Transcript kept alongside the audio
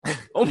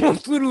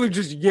almost literally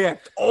just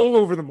yacked all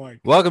over the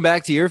mic. Welcome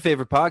back to your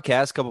favorite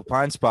podcast, Couple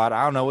Pine Spot.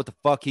 I don't know what the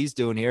fuck he's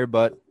doing here,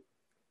 but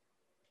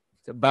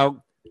It's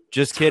about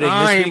just kidding.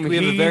 This week we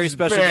have a very he's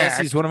special back.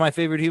 guest. He's one of my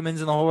favorite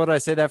humans in the whole world. I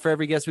say that for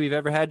every guest we've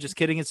ever had. Just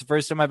kidding. It's the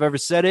first time I've ever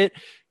said it.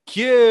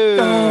 Q.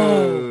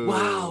 Oh,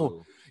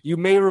 wow. You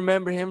may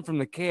remember him from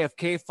the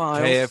KFK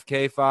Files.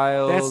 KFK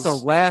Files. That's the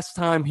last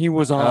time he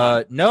was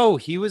on. No,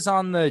 he was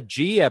on the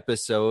G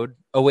episode.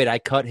 Oh, wait, I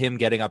cut him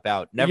getting up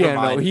out. Never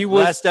mind. No, he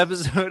was last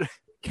episode.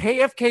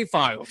 KFK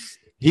Files.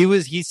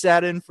 He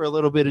sat in for a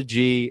little bit of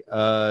G,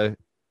 and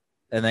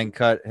then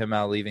cut him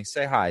out leaving.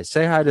 Say hi.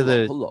 Say hi to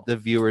the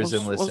viewers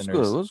and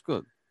listeners. What's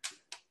good?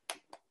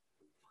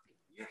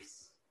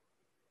 Yes.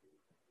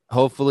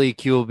 Hopefully,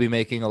 Q will be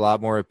making a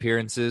lot more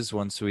appearances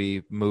once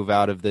we move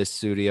out of this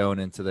studio and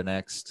into the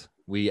next.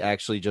 We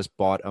actually just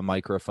bought a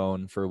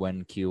microphone for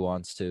when Q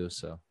wants to,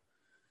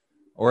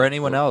 or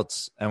anyone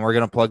else. And we're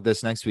going to plug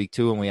this next week,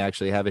 too, and we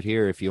actually have it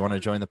here. If you want to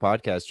join the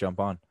podcast,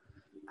 jump on.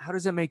 How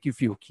does that make you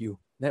feel, Q?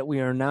 That we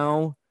are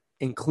now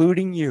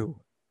including you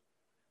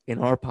in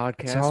our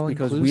podcast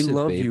because we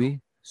love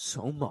you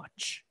so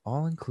much.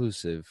 All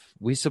inclusive.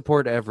 We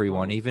support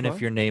everyone, even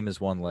if your name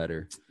is one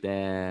letter.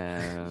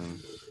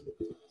 Damn.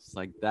 It's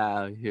like that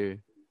out here.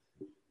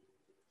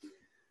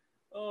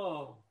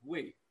 Oh,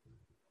 wait.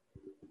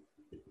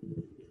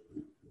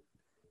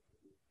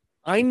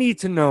 I need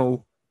to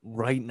know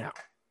right now.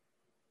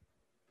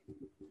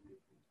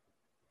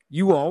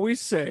 You always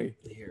say,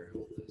 Here,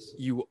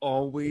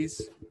 hold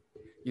this.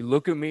 you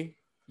look at me,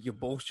 you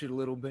bullshit a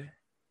little bit.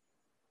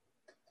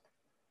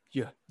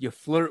 You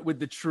flirt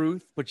with the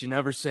truth, but you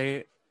never say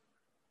it.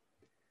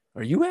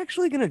 Are you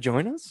actually going to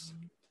join us?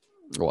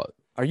 What?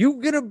 Are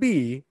you going to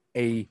be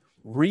a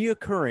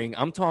reoccurring,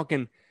 I'm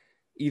talking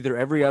either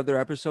every other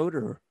episode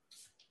or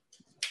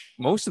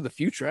most of the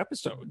future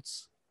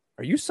episodes?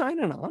 Are you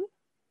signing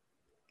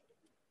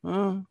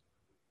on?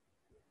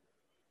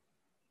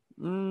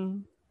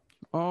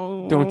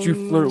 Don't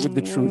you flirt with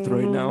the truth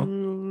right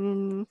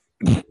now.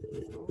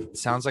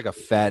 Sounds like a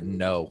fat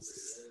no.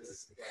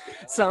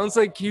 Sounds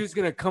like Q's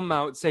gonna come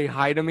out, say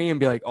hi to me, and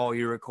be like, "Oh,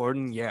 you're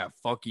recording? Yeah,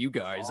 fuck you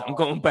guys. I'm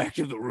going back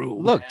to the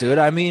room." Look, dude,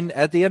 I mean,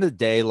 at the end of the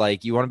day,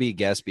 like, you want to be a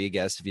guest, be a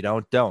guest. If you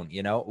don't,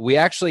 you know? We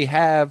actually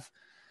have,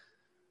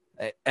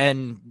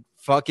 and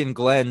fucking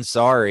Glenn,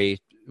 sorry,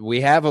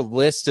 we have a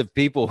list of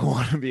people who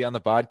want to be on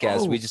the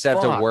podcast. We just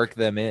have to work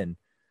them in.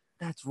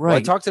 That's Well, I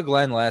right. talked to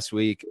Glenn last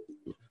week,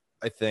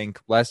 I think.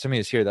 Last time he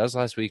was here. That was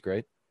last week,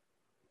 right?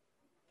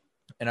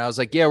 And I was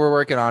like, yeah, we're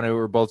working on it.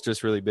 We're both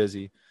just really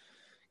busy.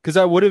 Because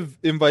I would have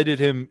invited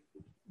him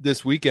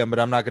this weekend, but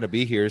I'm not going to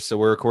be here. So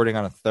we're recording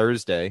on a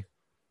Thursday.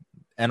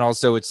 And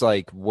also, it's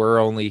like we're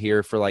only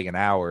here for like an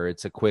hour.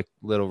 It's a quick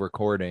little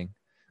recording.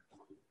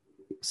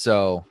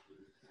 So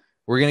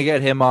we're going to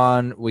get him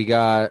on. We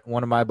got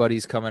one of my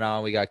buddies coming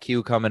on. We got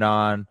Q coming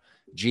on.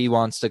 G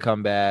wants to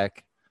come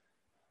back.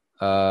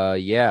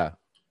 Yeah.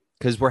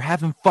 Because we're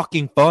having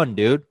fucking fun,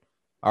 dude.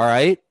 All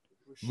right?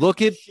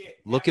 Look at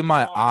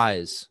my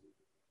eyes.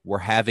 We're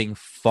having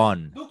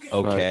fun.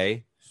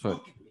 Okay? Sorry.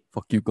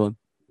 Fuck you, Glenn.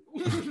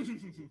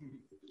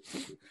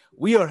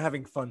 We are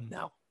having fun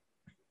now.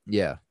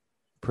 Yeah,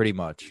 pretty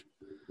much.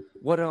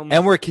 What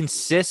And we're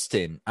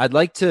consistent. I'd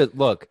like to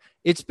look.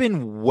 It's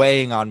been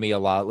weighing on me a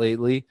lot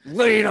lately.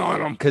 lay it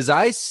on them. Because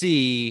I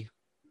see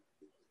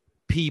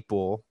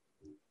people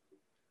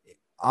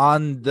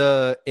on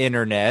the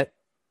internet,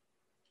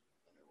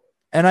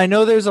 and I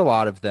know there's a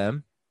lot of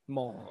them,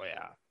 Oh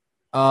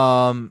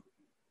yeah.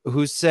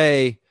 who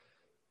say,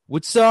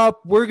 "What's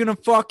up? We're going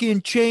to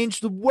fucking change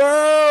the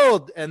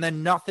world." And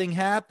then nothing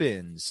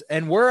happens.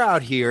 And we're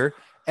out here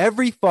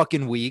every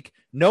fucking week,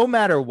 no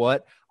matter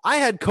what. I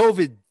had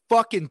COVID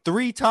fucking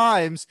 3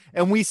 times,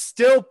 and we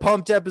still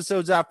pumped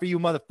episodes out for you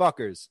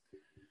motherfuckers.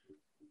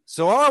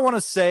 So all I want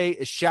to say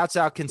is shouts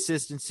out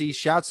consistency,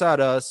 shouts out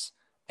us.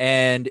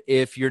 And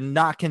if you're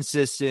not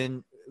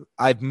consistent,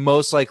 I've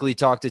most likely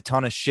talked a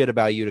ton of shit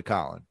about you to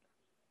Colin.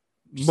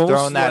 Just Most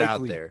throwing that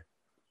out likely. there.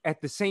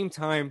 At the same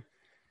time,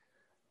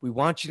 we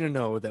want you to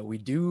know that we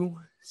do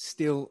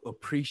still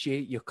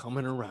appreciate you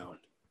coming around.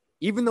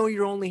 Even though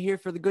you're only here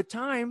for the good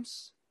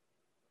times,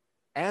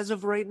 as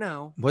of right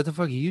now, What the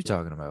fuck are you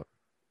talking about?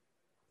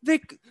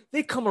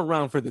 they come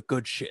around for the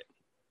good shit.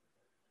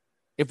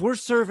 If we're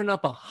serving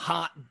up a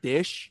hot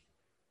dish,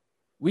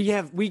 we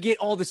get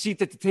all the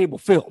seats at the table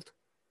filled.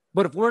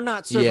 But if we're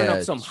not serving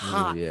up some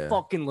hot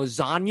fucking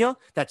lasagna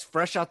that's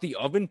fresh out the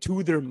oven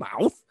to their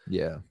mouth,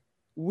 Yeah.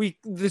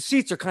 the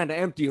seats are kind of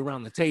empty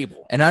around the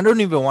table. And I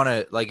don't even want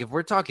to, like, if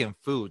we're talking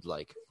food,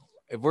 like,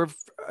 if we're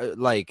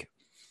like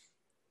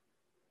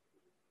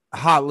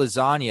hot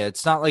lasagna,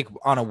 it's not like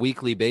on a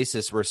weekly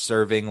basis we're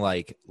serving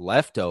like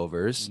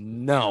leftovers.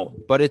 No.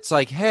 But it's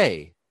like,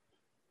 hey,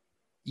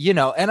 you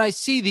know, and I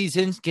see these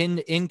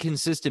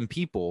inconsistent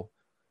people.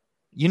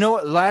 You know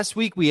what? Last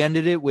week we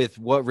ended it with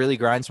what really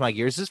grinds my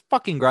gears. This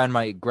fucking grinds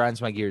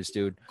my gears,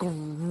 dude.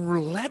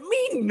 Let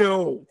me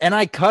know. And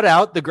I cut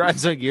out the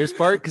grinds my gears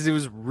part because it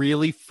was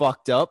really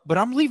fucked up. But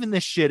I'm leaving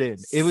this shit in.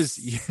 It was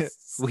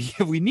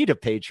We need a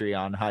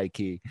Patreon, high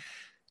key.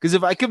 Because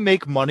if I could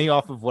make money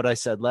off of what I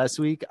said last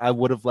week, I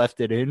would have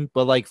left it in.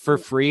 But like for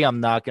free,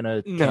 I'm not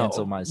gonna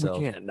cancel myself.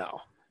 We can't.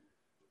 No,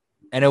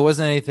 and it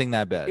wasn't anything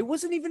that bad. it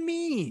wasn't even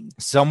mean.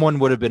 Someone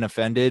would have been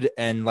offended,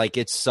 and like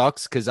it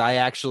sucks because I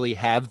actually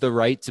have the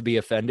right to be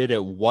offended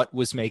at what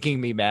was making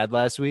me mad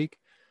last week.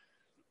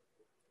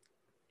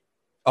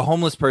 A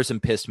homeless person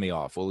pissed me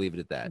off. We'll leave it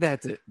at that.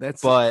 That's it.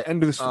 But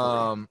end of the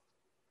story.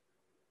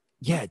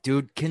 Yeah,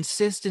 dude,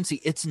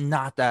 consistency. It's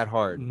not that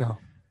hard. No.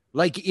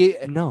 Like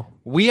No.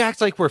 we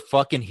act like we're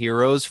fucking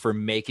heroes for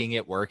making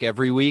it work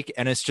every week,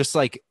 and it's just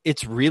like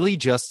it's really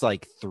just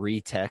like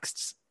 3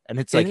 texts, and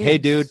it's like, hey,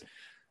 dude,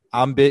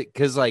 I'm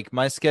because like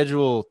my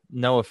schedule,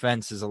 no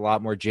offense, is a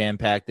lot more jam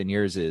packed than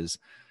yours is.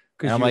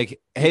 And I'm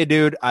like, hey,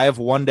 dude, I have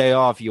 1 day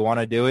off. You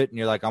want to do it? And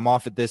you're like, I'm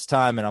off at this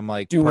time, and I'm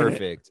like,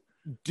 perfect.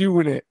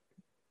 Doing it.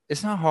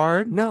 It's not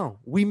hard. No,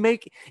 we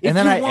make. And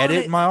then I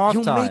edit my off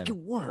time. You make it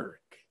work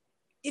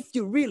if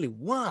you really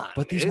want.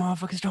 But these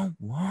motherfuckers don't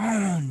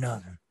want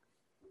nothing.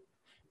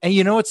 And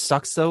you know what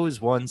sucks though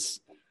is once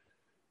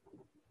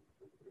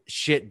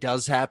shit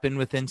does happen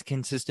with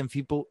inconsistent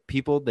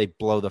people, they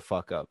blow the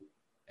fuck up.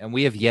 And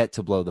we have yet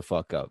to blow the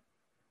fuck up.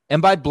 And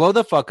by blow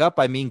the fuck up,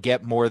 I mean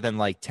get more than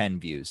like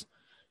 10 views.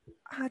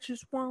 I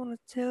just want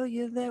to tell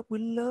you that we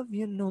love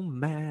you no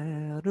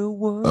matter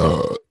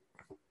what.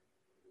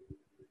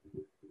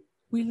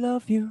 We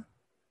love you.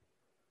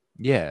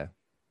 Yeah.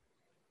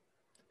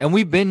 And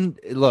we've been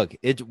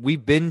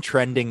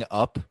trending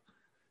up.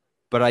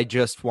 But I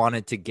just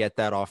wanted to get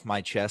that off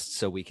my chest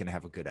so we can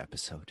have a good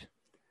episode.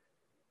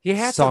 You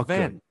had to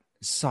vent.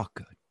 So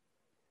good.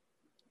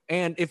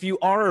 And if you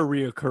are a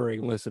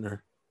reoccurring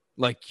listener,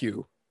 like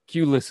Q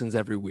listens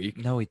every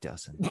week. No, he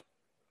doesn't.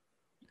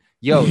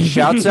 Yo,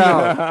 shouts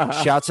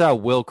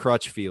out Will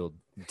Crutchfield.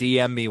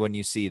 DM me when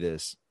you see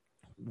this.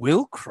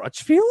 Will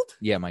Crutchfield?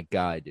 Yeah, my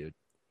guy, dude.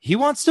 He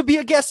wants to be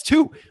a guest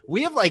too.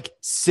 We have like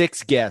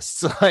 6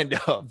 guests lined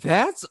up.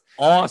 That's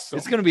awesome.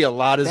 It's going to be a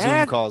lot of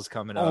Zoom calls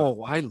coming up.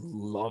 Oh, I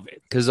love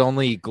it. Because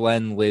only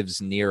Glenn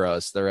lives near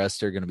us. The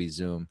rest are going to be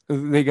Zoom.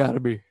 They got to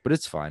be. But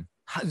it's fine.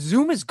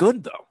 Zoom is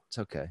good, though. It's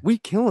okay. We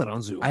kill it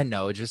on Zoom. I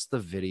know. Just the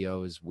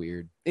video is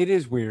weird. It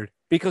is weird.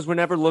 Because we're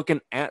never looking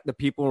at the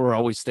people. We're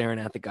always staring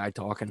at the guy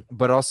talking.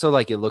 But also,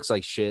 like, it looks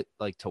like shit,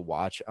 like, to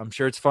watch. I'm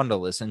sure it's fun to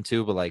listen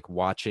to, but, like,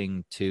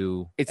 watching,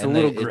 too. It's a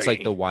little grainy. It's,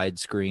 like, the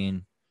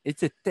widescreen.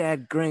 It's a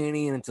tad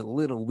grainy, and it's a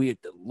little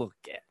weird to look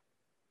at.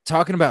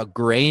 Talking about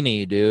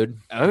grainy, dude.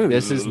 Oh.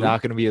 This is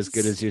not going to be as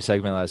good as your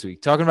segment last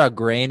week. Talking about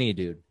grainy,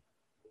 dude.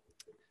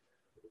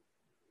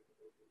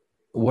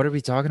 What are we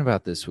talking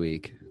about this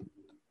week?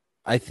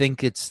 I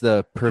think it's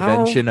the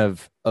prevention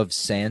of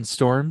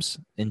sandstorms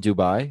in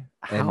Dubai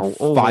and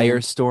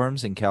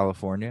firestorms in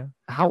California.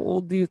 How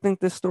old do you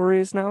think this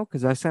story is now?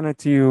 Because I sent it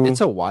to you.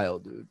 It's a while,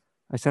 dude.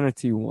 I sent it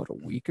to you, what, a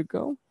week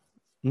ago?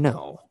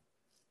 No.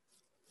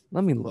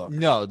 Let me look.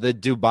 No, the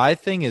Dubai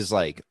thing is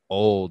like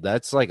old.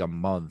 That's like a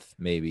month,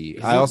 maybe.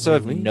 Is I also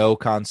really? have no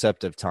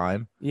concept of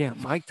time. Yeah,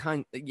 my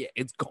time. Yeah,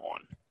 it's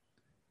gone.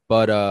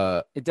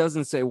 But it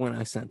doesn't say when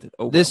I sent it.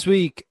 Oh, this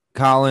week,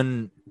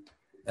 Colin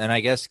and I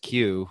guess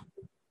Q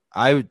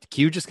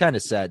just kind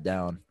of sat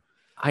down.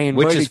 I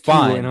invited which is Q,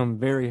 fine. And I'm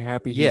very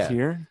happy he's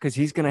here because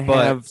he's gonna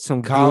have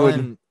some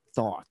good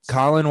thoughts.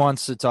 Colin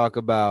wants to talk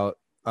about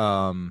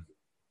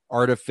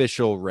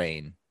artificial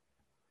rain,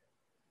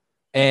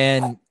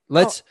 and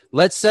let's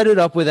set it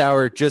up with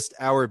our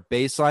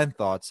baseline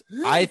thoughts.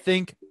 I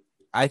think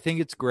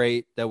it's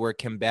great that we're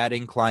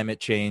combating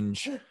climate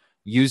change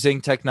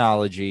using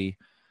technology.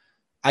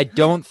 I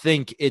don't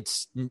think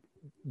it's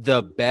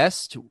the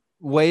best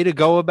way to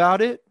go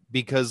about it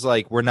because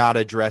like we're not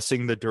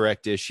addressing the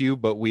direct issue,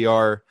 but we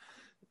are.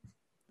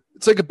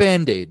 It's like a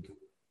Band-Aid,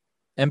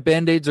 and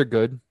Band-Aids are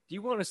good. Do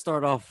you want to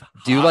start off?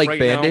 Do you like right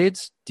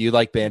Band-Aids? Now? Do you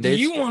like Band-Aids?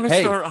 Do you want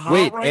to start hot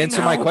wait, right answer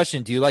now? my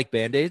question. Do you like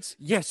Band-Aids?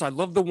 Yes, I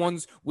love the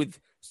ones with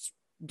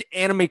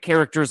anime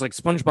characters like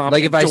SpongeBob.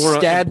 Like and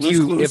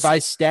if I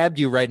stabbed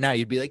you right now,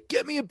 you'd be like,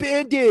 "Get me a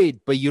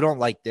Band-Aid," but you don't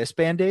like this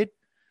Band-Aid.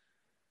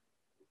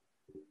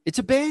 It's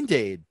a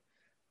Band-Aid.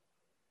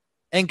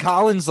 And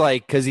Colin's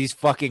like, because he's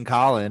fucking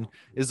Colin,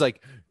 is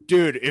like,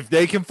 dude, if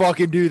they can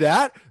fucking do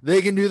that,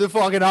 they can do the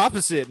fucking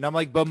opposite. And I'm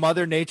like, but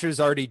Mother Nature's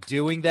already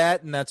doing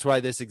that, and that's why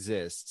this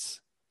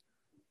exists.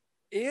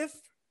 If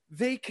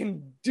they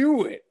can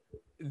do it,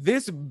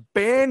 this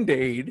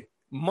Band-Aid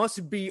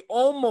must be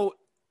almost,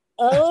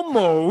 I'm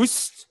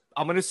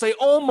going to say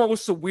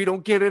almost so we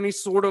don't get any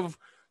sort of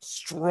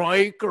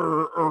strike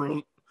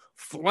or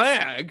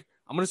flag.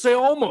 I'm going to say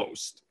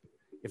almost.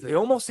 If they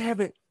almost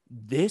have it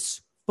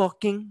this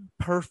fucking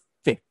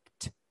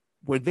perfect,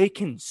 where they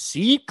can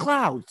see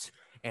clouds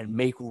and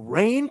make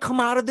rain come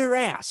out of their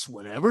ass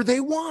whenever they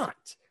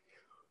want,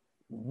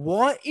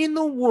 what in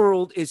the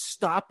world is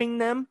stopping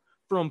them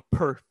from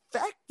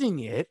perfecting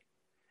it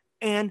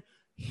and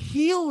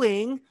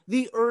healing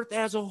the earth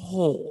as a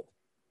whole?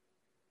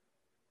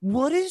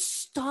 What is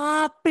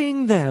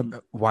stopping them?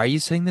 Why are you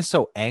saying this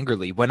so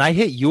angrily? When I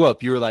hit you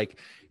up, you were like,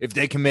 if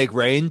they can make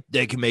rain,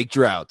 they can make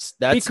droughts.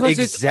 That's Because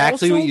it's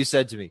exactly also- what you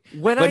said to me.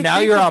 When But I now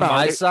think you're on about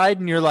my it, side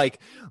and you're like,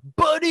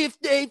 but if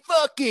they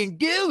fucking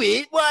do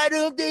it, why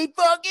don't they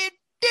fucking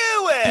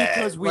do it?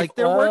 because we've like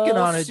they're working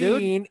all on it,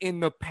 dude. seen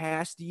in the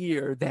past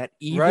year that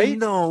even Right?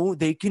 though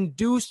they can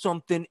do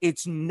something,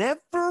 it's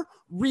never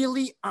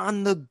really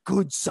on the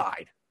good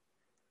side.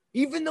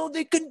 Even though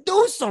they can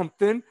do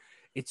something,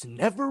 it's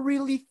never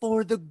really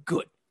for the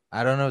good.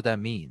 I don't know what that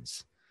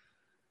means.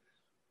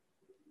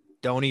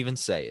 Don't even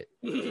say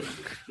it.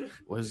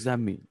 What does that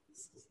mean?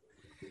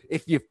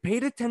 If you've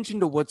paid attention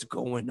to what's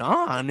going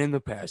on in the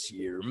past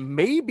year,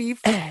 maybe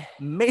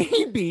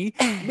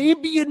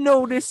you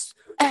notice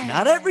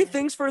not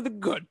everything's for the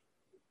good.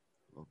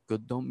 Well,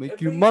 good don't make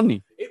It you may-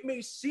 money. It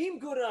may seem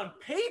good on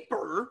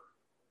paper.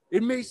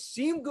 It may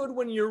seem good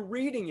when you're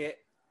reading it,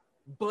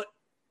 but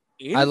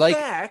in I like-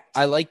 fact,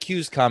 I like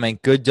Q's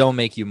comment, good don't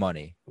make you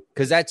money.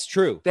 Because that's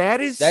true.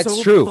 that's That's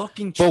so true.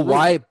 fucking true.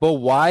 But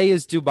why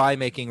is Dubai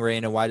making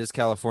rain and why does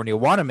California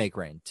want to make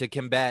rain? To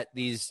combat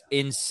these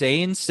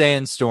insane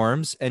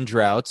sandstorms and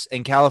droughts.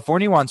 And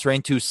California wants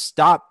rain to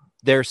stop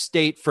their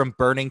state from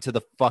burning to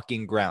the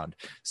fucking ground.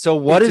 So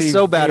what It's is a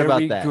so bad about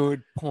very that?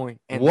 Good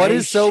point. And What they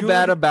is so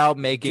bad should about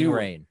making do it.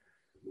 rain?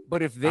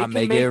 But if they I'll can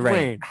make make it rain.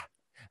 rain,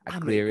 I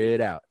I'm clear it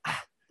out.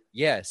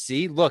 Yeah,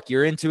 see, look,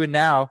 you're into it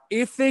now.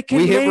 if they can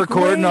We hit make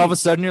record and all of a rain-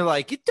 sudden you're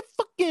like, get the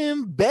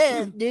fucking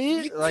bed,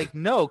 dude. Like,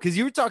 no, because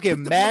you were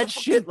talking mad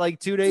shit like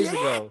 2 days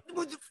ago.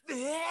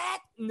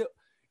 No.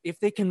 If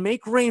they can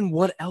make rain,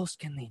 what else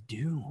can they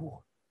do?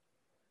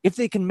 If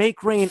they can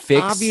make rain,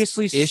 Fix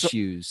obviously,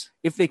 issues.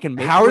 if they can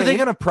make How are rain, they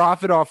going to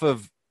profit off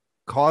of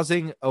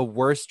causing a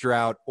worse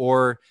drought?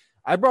 Or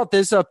I brought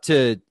this up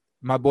to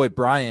my boy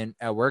Brian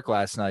at work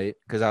last night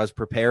because I was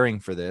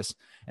preparing for this.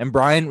 And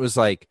Brian was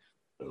like,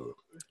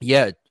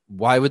 yeah,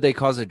 why would they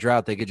cause a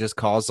drought? They could just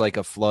cause like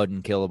a flood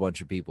and kill a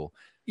bunch of people.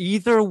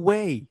 Either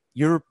way,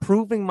 you're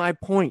proving my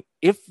point.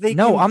 If they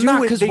No, can I'm do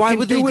not, it, 'cause they why can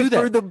would they do do it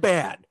that? for the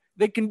bad?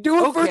 They can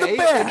do it for the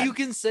bad. and you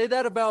can say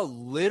that about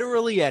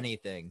literally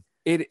anything.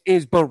 It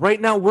is, but right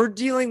now we're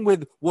dealing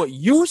with what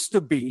used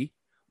to be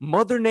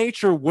Mother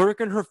Nature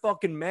working her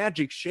fucking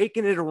magic,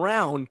 shaking it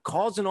around,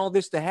 causing all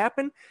this to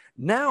happen.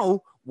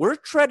 Now we're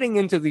treading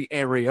into the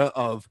area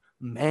of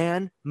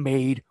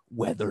man-made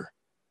weather.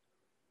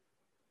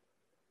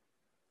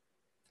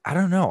 I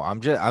don't know.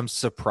 I'm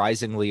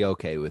surprisingly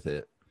okay with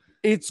it.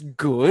 It's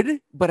good,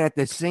 but at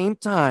the same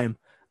time,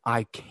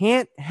 I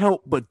can't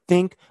help but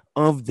think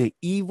of the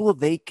evil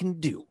they can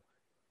do.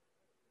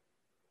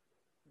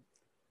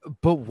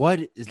 But what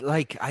is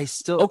like I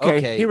still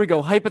Okay, here we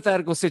go.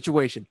 Hypothetical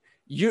situation.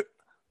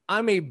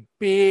 I'm a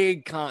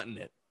big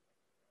continent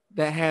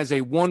that has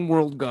a one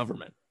world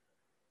government.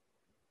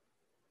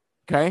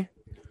 Okay?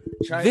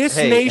 This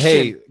nation,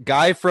 hey,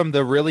 guy from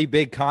the really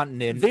big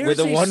continent There's with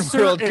a a one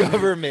world certain-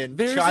 government,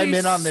 there's chime a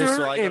in on this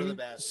so I go to the certain-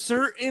 bathroom.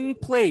 certain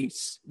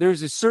place.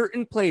 There's a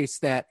certain place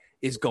that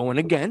is going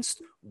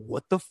against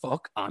what the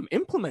fuck I'm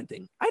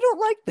implementing. I don't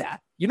like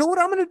that. You know what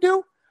I'm going to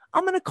do?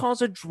 I'm going to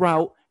cause a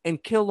drought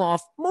and kill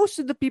off most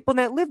of the people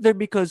that live there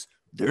because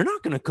they're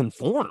not going to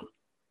conform.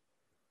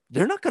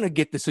 They're not going to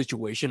get the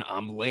situation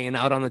I'm laying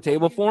out on the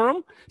table for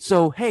them.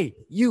 So, hey,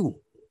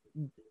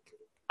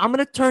 I'm going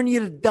to turn you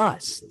to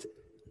dust.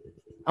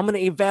 I'm going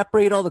to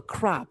evaporate all the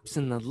crops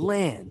in the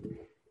land.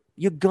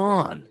 You're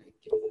gone.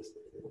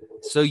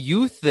 So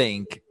you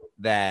think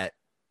that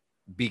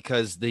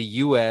because the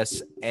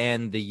US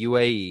and the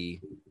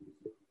UAE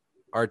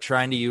are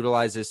trying to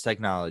utilize this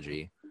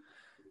technology,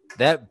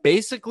 that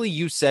basically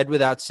you said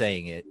without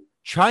saying it,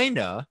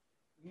 China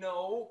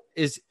No.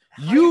 is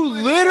you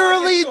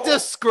literally Hypothetical.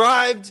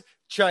 described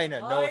China,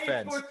 no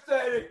offense.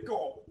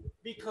 Hypothetical.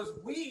 Because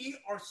we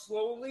are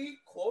slowly,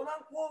 quote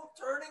unquote,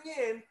 turning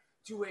in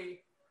to a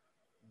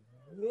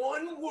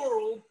one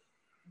world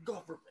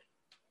government.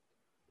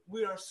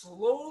 We are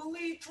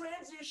slowly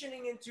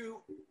transitioning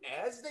into,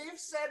 as they've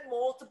said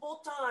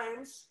multiple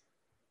times,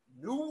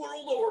 New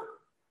World Order.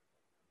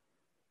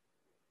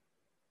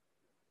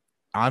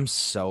 I'm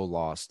so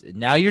lost.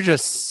 Now you're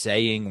just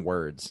saying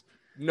words.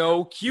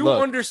 No, Q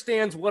Look.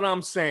 understands what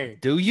I'm saying.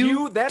 Do you?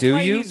 Q, that's Do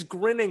why you? he's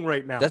grinning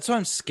right now. That's why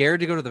I'm scared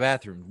to go to the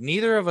bathroom.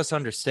 Neither of us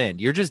understand.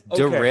 You're just Okay,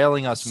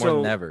 derailing us more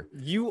than ever.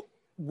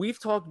 We've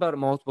talked about it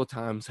multiple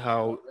times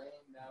how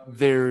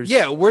there's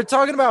Yeah, we're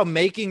talking about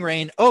making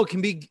rain. Oh, it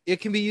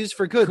can be used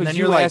for good. And then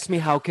you you're like, asked me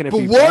how can it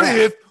but be what bad?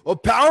 if a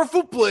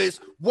powerful place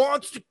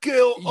wants to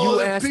kill You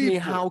other asked me people?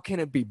 how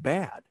can it be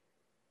bad?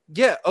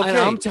 Yeah, okay. And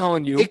I'm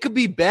telling you, It could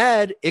be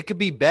bad. It could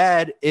be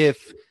bad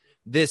if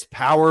this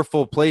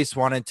powerful place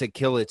wanted to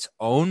kill its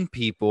own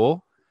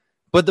people.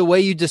 But the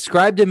way you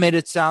described it made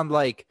it sound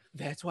like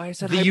That's why I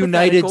said the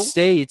United hypothetical.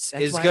 States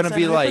That's is why I going to said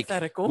be like,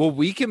 hypothetical. well,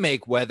 we can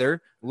make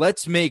weather.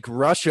 Let's make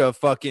Russia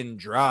fucking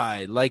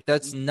dry. Like,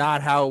 that's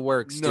not how it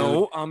works, dude.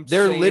 No, I'm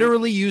They're saying,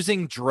 literally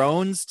using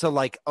drones to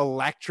like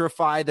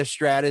electrify the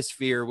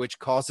stratosphere, which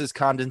causes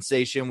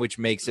condensation, which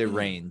makes it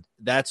rain.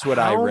 That's what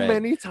I read. How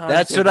many times?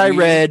 That's have what I we-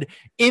 read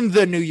in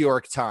the New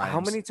York Times.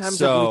 How many times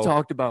So, have we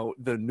talked about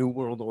the New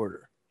World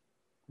Order?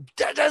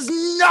 That has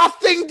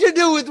nothing to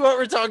do with what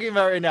we're talking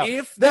about right now.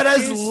 If That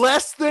has this-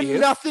 less than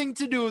if- nothing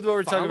to do with what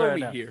we're talking Follow about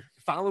me right now. here.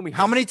 Follow me.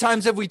 How here. many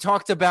times have we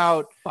talked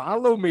about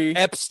Follow me.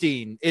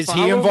 Epstein? Is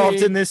he Follow involved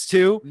me. in this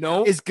too?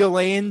 No. Is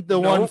Ghislaine the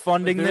one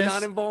funding they're this?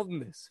 not involved in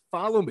this.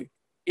 Follow me.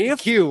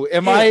 If Q,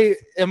 am I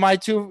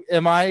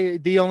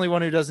the only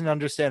one who doesn't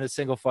understand a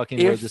single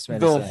fucking word if this man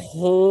the is saying?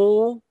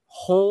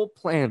 whole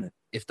planet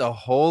If the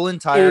whole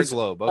entire is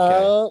globe, okay.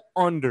 all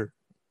under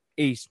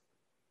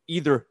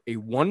either a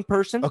one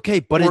person Okay,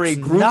 but or it's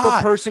a group not.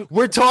 of person.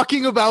 We're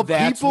talking about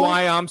That's people.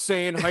 why I'm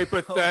saying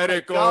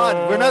hypothetical.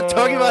 God, we're not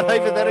talking about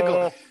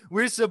hypothetical.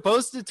 We're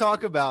supposed to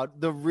talk about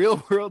the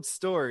real world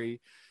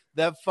story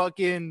that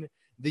fucking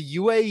the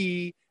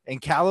UAE and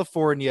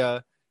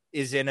California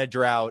is in a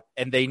drought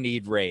and they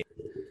need rain.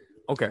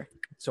 Okay,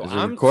 so Is it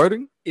I'm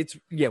recording?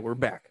 we're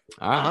back.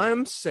 All right.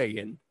 I'm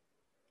saying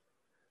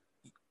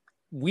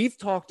we've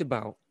talked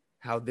about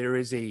how there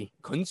is a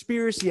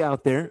conspiracy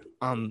out there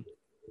on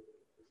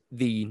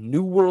the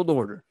New World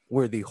Order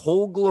where the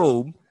whole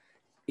globe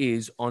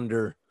is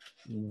under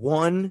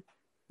one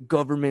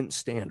government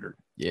standard.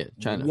 Yeah,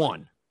 China.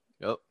 One.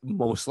 Yep.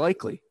 Most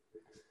likely.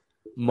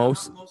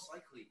 Most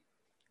likely.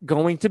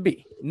 going to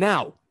be.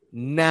 Now,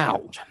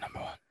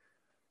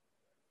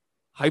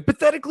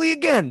 hypothetically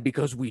again,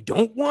 because we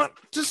don't want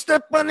to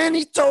step on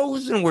any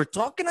toes and we're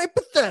talking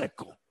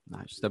hypothetical. Nah,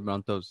 stepping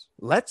on toes.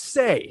 Let's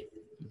say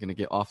You're gonna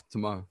get off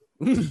tomorrow.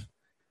 they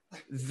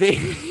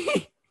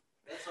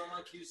That's on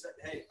my Q set.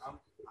 Hey, I'm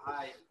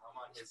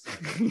on his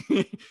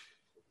side.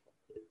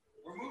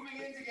 We're moving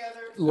in together.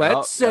 let's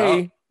Yup, say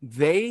yup.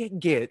 they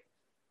get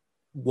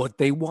what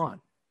they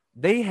want.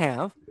 They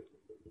have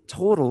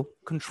total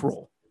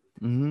control.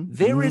 Mm-hmm.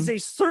 There is a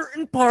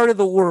certain part of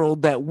the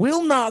world that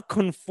will not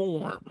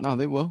conform. No,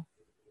 they will.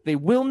 They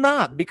will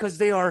not, because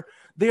they are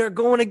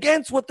going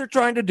against what they're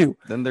trying to do.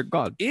 Then they're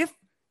God. If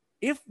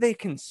they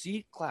can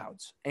see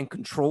clouds and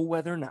control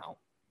weather now,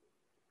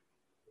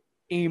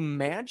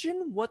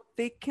 imagine what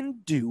they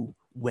can do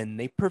when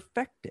they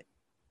perfect it.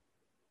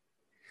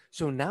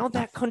 So now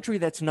that country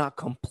that's not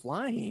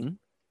complying,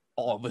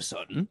 all of a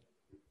sudden,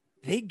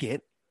 they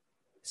get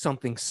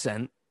something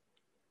sent.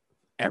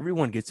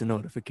 Everyone gets a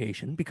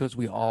notification because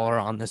we all are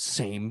on the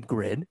same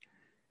grid.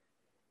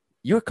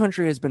 Your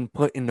country has been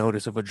put in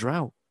notice of a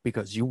drought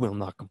because you will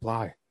not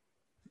comply.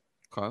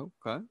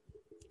 Okay.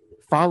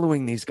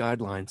 Following these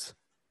guidelines,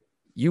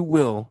 you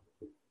will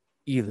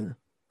either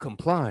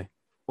comply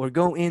or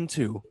go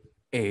into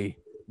a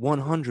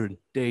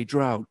 100-day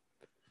drought.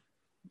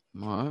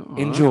 All right.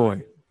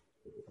 Enjoy.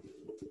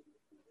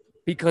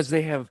 Because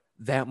they have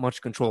that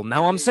much control.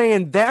 Now I'm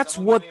saying that's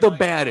what the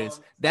bad is.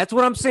 That's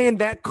what I'm saying.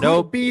 That could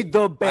Nope. be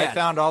the bad. I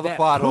found all the That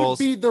plot could holes.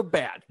 be the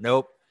bad.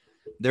 Nope.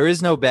 There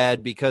is no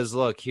bad, because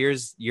look,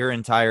 here's your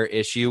entire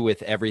issue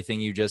with everything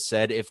you just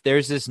said. If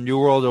there's this new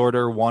world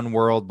order, one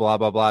world, blah,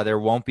 blah, blah, there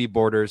won't be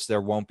borders,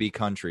 there won't be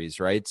countries,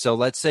 right? So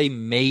let's say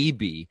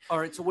maybe All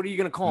right. So what are you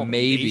going to call it?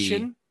 Maybe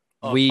Nation?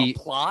 A we-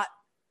 plot?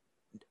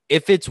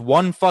 if it's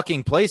one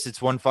fucking place,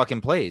 it's one fucking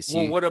place.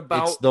 Well, what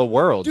about it's the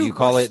world. Dude, you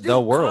call we're it the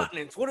still world.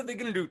 continents. What are they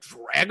going to do?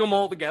 Drag them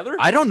all together?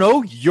 I don't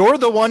know. You're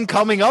the one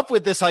coming up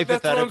with this That's what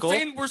I'm hypothetical.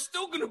 saying. We're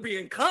still going to be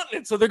in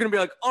continents. So they're going to be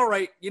like, all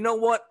right, you know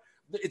what?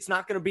 It's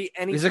not going to be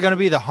any. Is it going to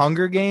be the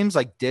Hunger Games,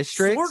 like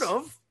districts?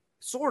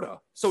 Sort of.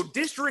 So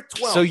District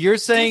 12. So you're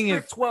saying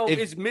District 12 if-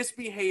 is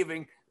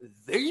misbehaving.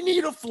 They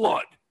need a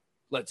flood.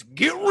 Let's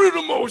get rid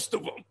of most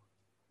of them.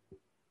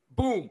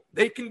 Boom.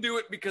 They can do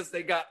it because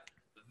they got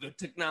the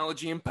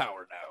technology and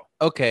power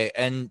now. Okay,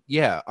 and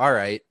yeah, all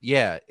right,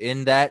 yeah.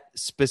 In that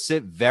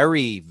specific,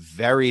 very,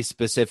 very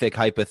specific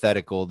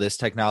hypothetical, this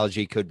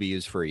technology could be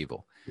used for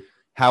evil.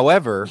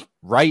 However,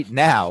 right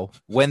now,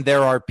 when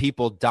there are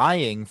people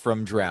dying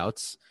from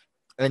droughts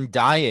and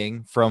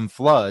dying from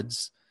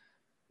floods,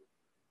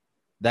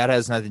 that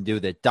has nothing to do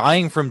with it.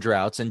 Dying from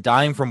droughts and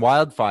dying from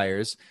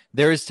wildfires,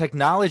 there is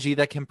technology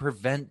that can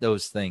prevent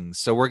those things.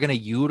 So we're going to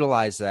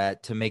utilize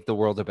that to make the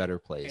world a better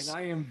place. And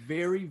I am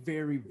very,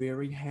 very,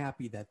 very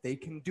happy that they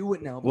can do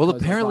it now. Well,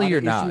 because a apparently lot of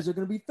you're not. issues are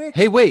going to be fixed.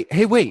 Hey, wait.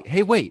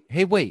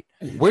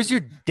 Where's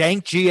your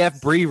dank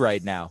GF Bree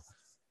right now?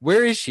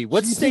 Where is she?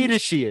 What She's state in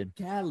is she in?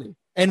 Cali.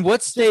 And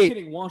what Just state?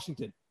 kidding,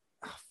 Washington.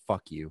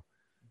 Fuck you.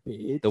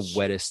 Bitch. The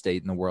wettest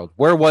state in the world.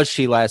 Where was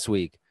she last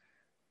week?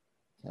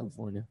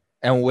 California.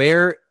 And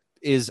where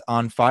is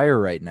on fire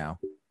right now?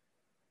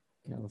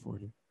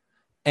 California.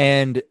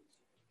 And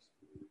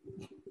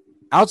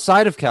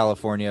outside of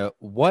California,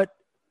 what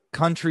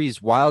country's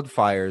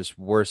wildfires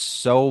were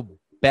so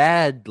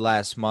bad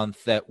last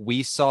month that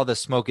we saw the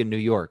smoke in New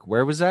York?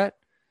 Where was that?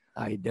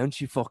 Don't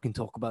you fucking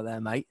talk about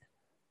that, mate.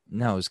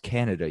 No, it was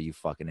Canada, you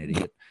fucking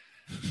idiot.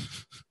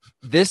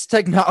 this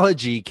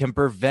technology can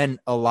prevent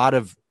a lot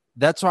of.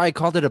 That's why I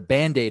called it a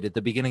Band-Aid at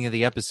the beginning of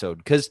the episode.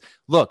 Because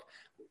look,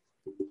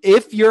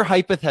 if your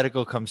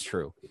hypothetical comes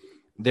true,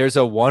 there's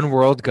a one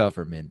world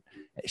government.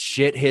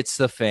 Shit hits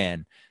the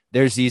fan.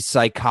 There's these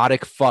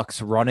psychotic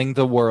fucks running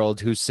the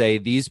world who say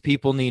these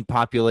people need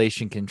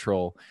population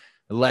control.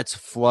 Let's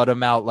flood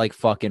them out like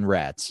fucking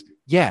rats.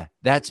 Yeah,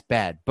 that's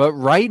bad. But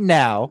right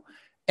now,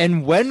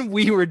 and when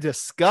we were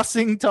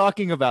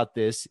talking about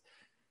this,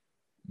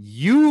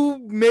 you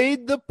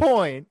made the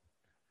point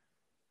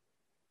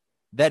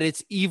that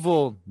it's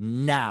evil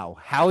now.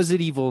 How is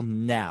it evil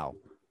now?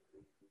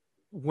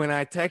 When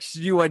I texted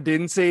you, I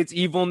didn't say it's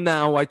evil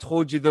now. I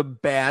told you the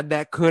bad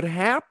that could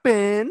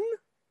happen.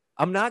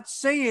 I'm not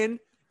saying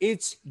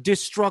it's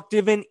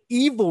destructive and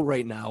evil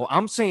right now.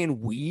 I'm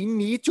saying we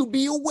need to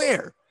be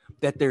aware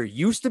that there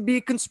used to be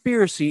a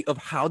conspiracy of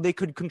how they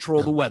could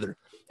control the weather.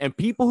 And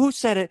people who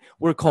said it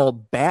were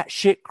called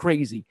batshit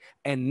crazy.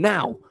 And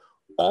now,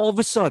 all of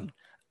a sudden,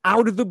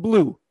 out of the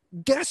blue,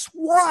 guess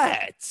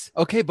what?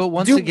 Okay, but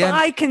once Dubai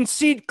again, can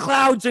seed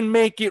clouds and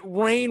make it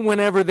rain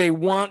whenever they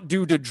want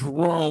due to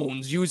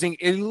drones using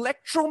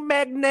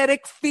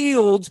electromagnetic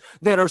fields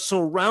that are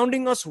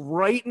surrounding us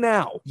right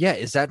now. yeah,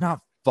 is that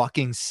not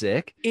fucking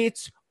sick?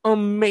 It's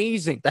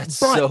amazing. That's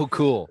But so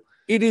cool.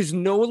 it is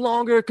no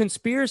longer a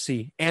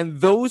conspiracy,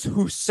 and those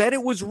who said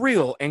it was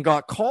real and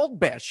got called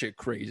batshit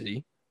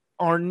crazy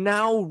are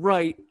now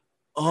right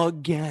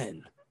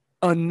again.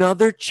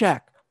 Another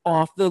check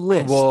off the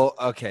list. Well,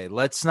 okay,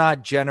 let's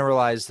not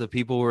generalize the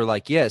people who are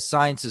like, yeah,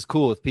 science is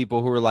cool, with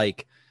people who are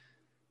like,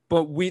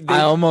 but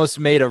I almost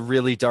made a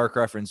really dark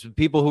reference with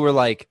people who are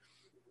like,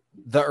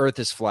 the earth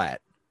is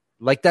flat.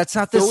 Like, that's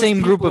not the those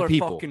same group people of are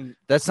people. fucking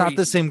That's not the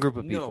crazy. same group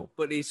of people. No,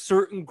 but a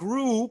certain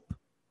group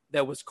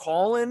that was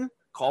calling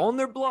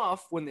their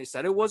bluff when they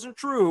said it wasn't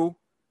true,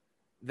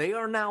 they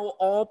are now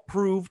all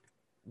proved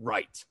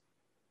right.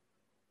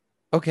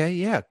 Okay,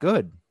 yeah,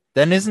 good.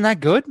 Then isn't that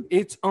good?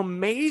 It's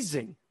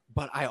amazing.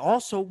 But I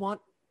also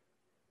want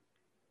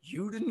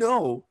you to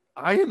know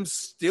I am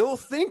still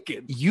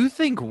thinking. You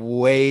think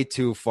way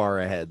too far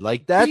ahead.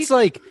 Like, that's We-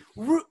 like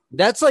Ru- our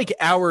Dude, if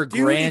we could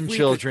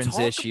grandchildren's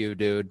talk- issue,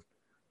 dude.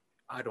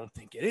 I don't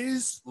think it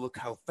is. Look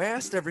how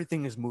fast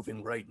everything is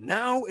moving right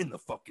now in the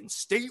fucking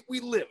state we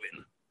live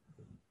in.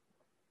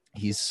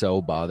 He's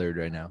so bothered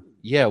right now.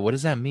 Yeah, what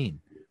does that mean?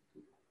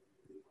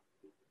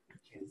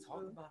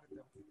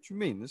 What you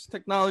mean? This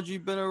technology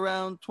been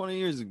around 20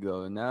 years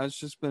ago, and now it's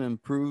just been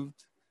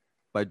improved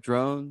by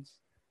drones.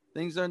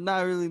 Things are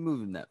not really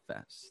moving that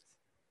fast.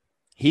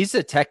 He's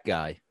a tech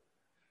guy.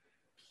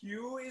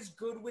 Q is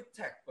good with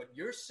tech, but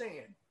you're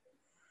saying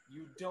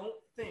you don't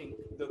think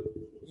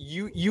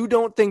you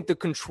don't think the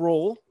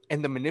control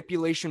and the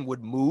manipulation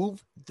would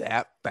move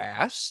that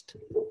fast?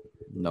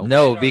 Nope.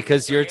 No, And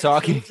because our you're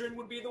talking. grandchildren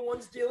would be the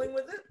ones dealing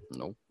with it?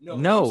 Nope.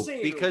 No, I'm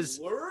saying because-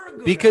 we're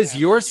gonna Because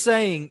have you're to-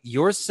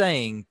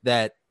 saying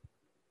that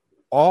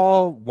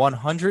all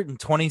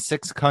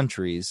 126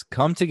 countries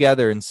come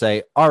together and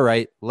say, all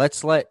right,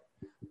 let's let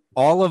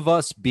all of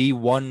us be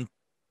one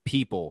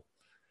people.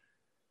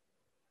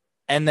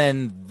 And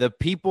then the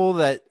people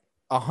that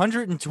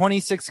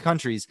 126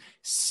 countries,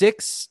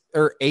 6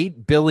 or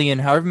 8 billion,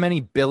 however many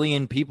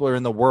billion people are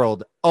in the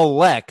world,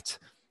 elect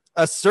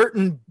a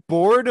certain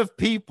board of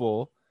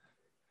people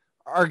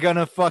are going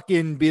to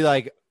fucking be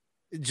like,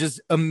 just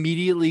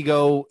immediately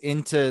go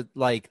into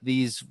like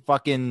these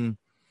fucking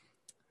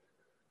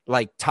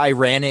like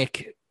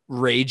tyrannic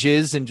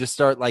rages and just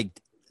start like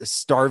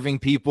starving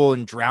people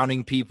and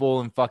drowning people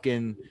and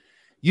fucking.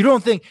 You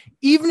don't think,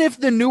 even if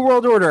the New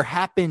World Order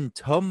happened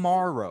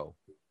tomorrow,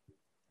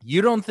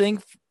 you don't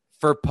think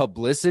for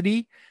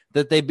publicity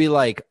that they'd be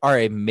like, all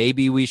right,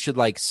 maybe we should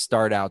like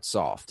start out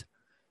soft?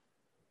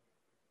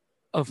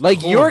 Of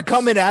Like, you're course.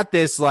 coming at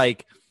this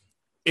like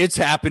it's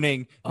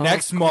happening Of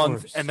next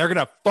month course. and they're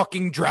gonna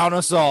fucking drown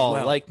us all.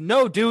 Well- like,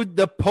 no, dude,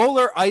 the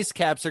polar ice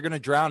caps are gonna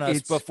drown us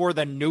It's before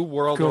the New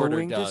World Order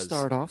going to does.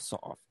 start off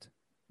soft.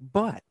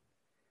 But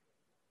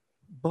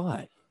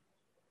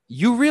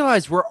You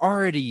realize we're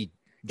already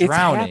it's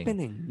drowning.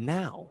 happening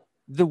now.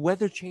 The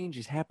weather change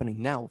is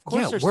happening now. Of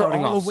course, Yeah, they're we're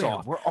starting all off aware.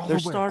 soft. We're all They're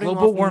aware. starting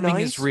Global off warming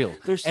nice. is real.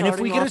 They're And if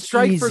we starting get a off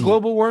strike for easy.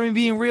 global warming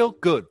being real,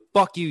 good.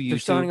 Fuck you, They're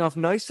YouTube. starting off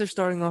nice. They're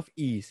starting off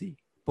easy.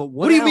 But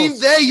What do you mean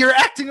else? they? You're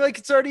acting like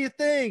it's already a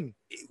thing.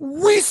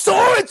 We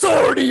saw it's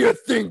already a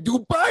thing.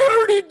 Dubai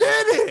already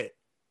did it.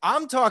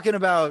 I'm talking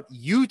about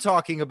you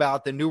talking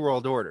about the New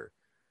World Order.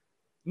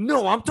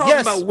 No, I'm talking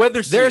Yes, about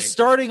weather. They're seeding.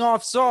 starting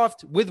off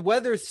soft with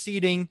weather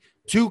seeding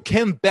to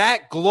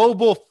combat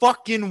global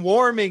fucking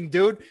warming,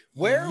 dude.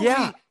 Where are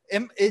Yeah.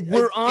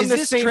 We're on is the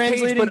this same page,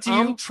 translating but to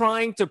I'm you?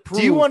 trying to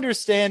prove. Do you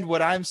understand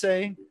what I'm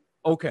saying?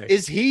 Okay.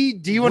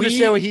 Do you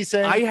understand what he's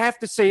saying? I have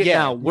to say it Yeah,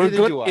 now. We're neither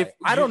good. do I. If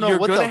I don't know you're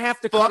what gonna the have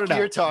to fuck cut it out.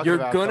 you're talking You're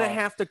about, gonna dog.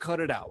 have to cut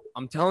it out.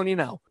 I'm telling you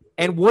now.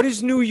 And what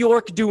is New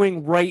York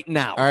doing right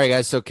now? All right,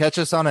 guys. So catch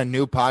us on a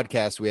new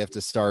podcast we have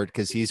to start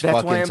because he's That's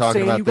why fucking I'm talking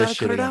saying about you this gotta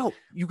shit cut it again. out.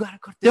 You gotta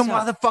cut this Then why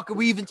out. the fuck are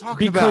we even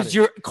talking about Because it?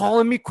 you're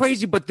calling me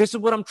crazy, but this is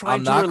what I'm trying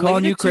I'm to not relate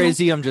calling it you to.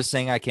 crazy. I'm just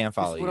saying I can't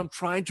This follow is what you. I'm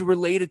trying to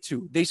relate it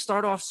to. They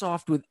start off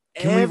soft with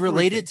Can we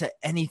relate everything. it to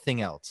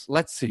anything else?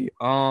 Let's see.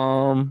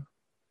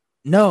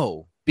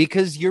 No,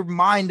 because your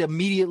mind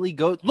immediately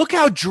goes, look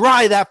how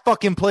dry that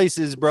fucking place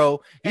is,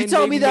 bro. You And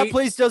tell they me that made-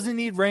 place doesn't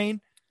need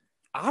rain?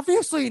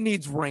 Obviously, it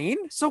needs rain.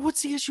 So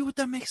what's the issue with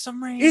them make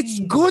some rain? It's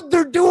good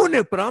they're doing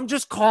it, but I'm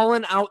just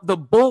calling out the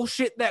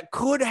bullshit that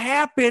could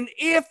happen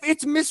if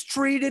it's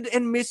mistreated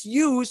and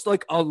misused,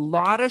 like a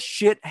lot of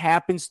shit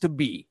happens to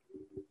be.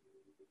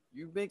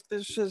 You make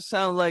this shit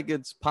sound like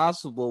it's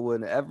possible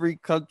when every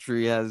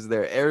country has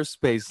their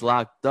airspace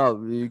locked up.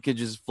 You could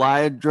just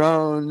fly a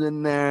drone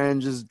in there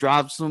and just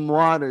drop some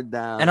water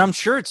down. And I'm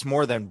sure it's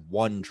more than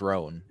one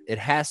drone. It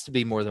has to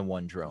be more than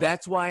one drone.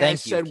 That's why I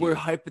Thank you, said we're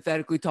Q.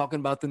 hypothetically talking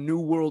about the New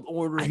World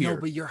Order I here.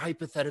 know, but your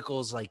hypothetical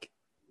is like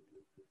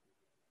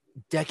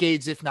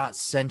decades, if not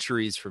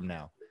centuries from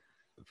now.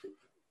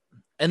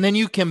 And then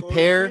you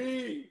compare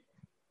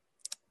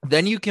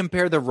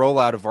the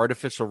rollout of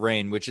artificial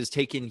rain, which has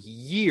taken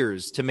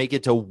years to make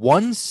it to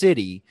one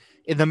city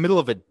in the middle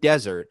of a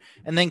desert.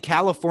 And then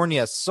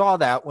California saw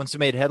that once it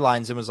made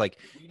headlines and was like,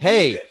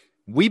 hey,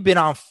 we've been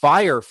on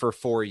fire for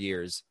 4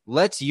 years.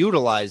 Let's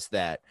utilize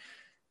that.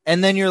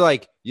 And then you're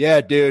like,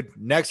 yeah, dude,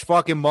 next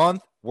fucking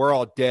month, we're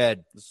all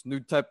dead. This new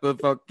type of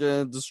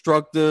fucking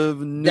destructive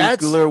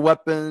nuclear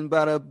weapon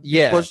about to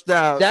be pushed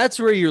out. That's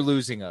where you're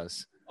losing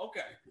us.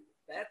 Okay.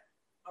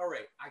 All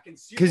right. I can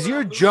see Because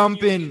you're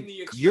jumping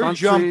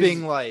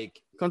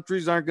like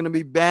Countries aren't going to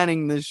be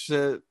banning this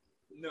shit.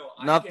 No,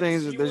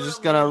 Nothing's. They're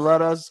just going to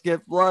let us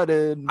get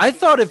flooded. I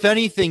thought if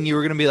anything, you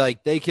were gonna be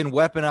like, they can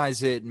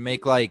weaponize it and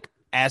make like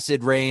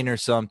acid rain or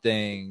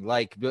something.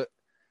 Like,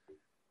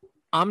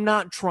 I'm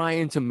not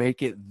trying to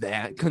make it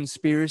that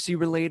conspiracy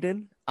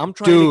related. I'm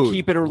trying to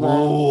keep it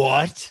along.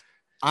 What?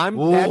 That's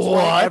What?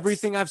 why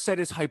everything I've said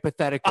is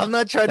hypothetical. I'm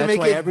not trying to That's make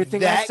why it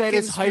everything that I said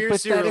is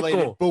conspiracy hypothetical.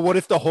 related. But what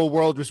if the whole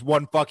world was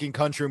one fucking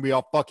country and we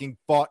all fucking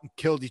fought and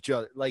killed each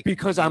other? Like,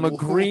 Because I'm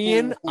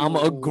agreeing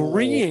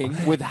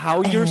with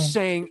how you're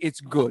saying it's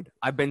good.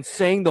 I've been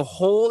saying the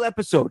whole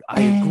episode.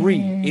 I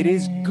agree. It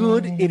is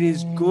good. It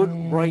is good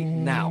right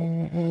now.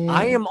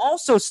 I am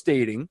also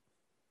stating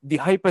the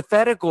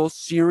hypothetical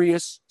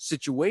serious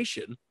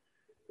situation.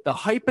 The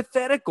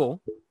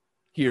hypothetical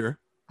here.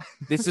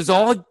 This is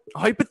all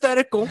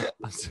hypothetical.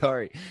 I'm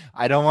sorry.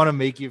 I don't want to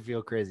make you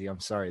feel crazy.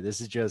 I'm sorry.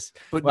 This is just.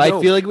 But I no,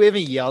 feel like we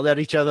haven't yelled at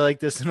each other like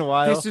this in a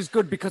while. this is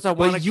good because I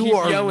want to you keep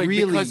are yelling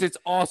really- because it's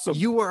awesome.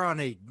 You are on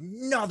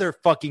another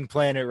fucking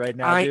planet right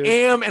now. I dude.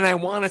 am, and I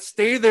want to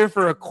stay there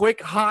for a quick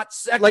hot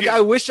second. Like,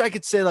 I wish I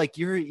could say, like,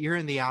 you're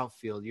in the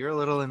outfield. You're a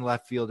little in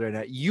left field right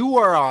now. You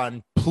are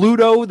on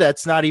Pluto.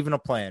 That's not even a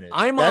planet.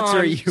 That's on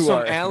where you some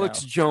are right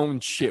Alex now.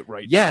 Jones shit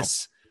right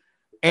Yes,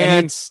 now.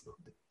 and it's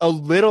a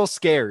little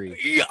scary.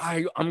 Yeah,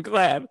 I'm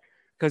glad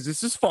because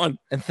this is fun.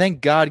 And thank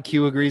God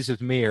Q agrees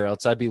with me, or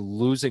else I'd be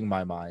losing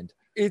my mind.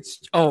 It's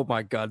oh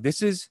my god,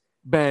 this has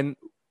been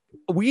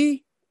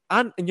you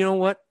know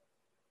what?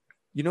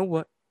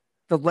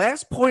 The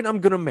last point I'm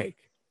gonna make.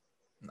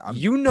 I'm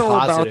You know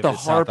about positive the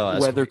it's not HARP the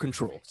last weather one.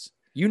 controls.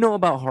 You know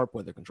about HARP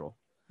weather control.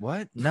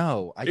 What?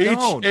 No, I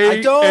don't.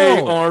 I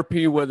don't.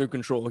 AARP weather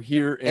control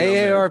here in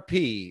America.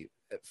 AARP,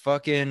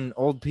 fucking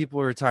old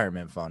people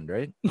retirement fund,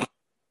 right?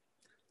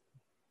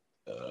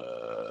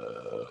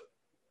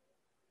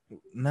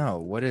 No,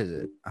 what is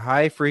it?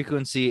 High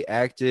frequency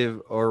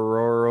active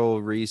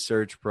auroral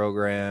research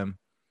program.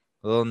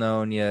 Little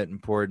known yet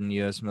important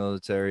U.S.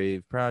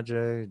 military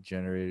project.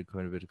 Generated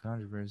quite a bit of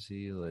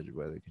controversy. Alleged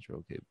weather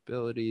control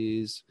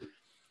capabilities.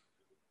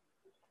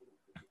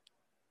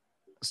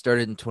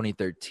 Started in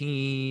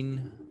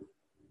 2013.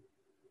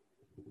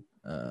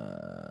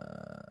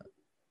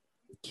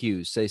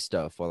 Q, say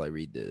stuff while I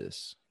read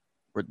this.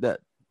 We're dead.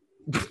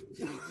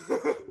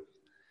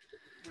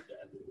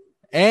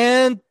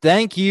 And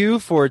thank you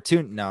for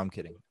tuning. No, I'm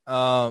kidding.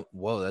 Whoa,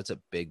 that's a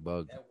big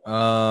bug.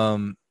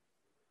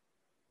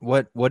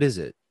 What is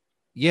it?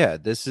 Yeah,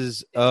 this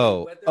is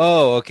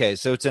okay.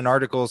 So it's an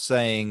article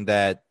saying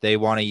that they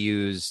want to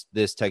use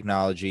this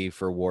technology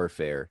for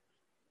warfare.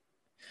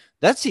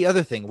 That's the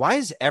other thing. Why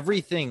is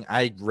everything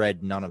I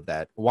read none of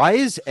that? Why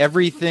is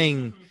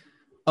everything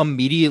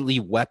immediately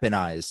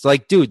weaponized?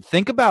 Like, dude,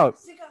 think about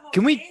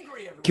can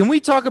we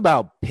talk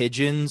about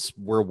pigeons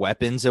were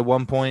weapons at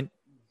one point?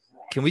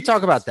 Can we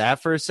talk about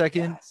that for a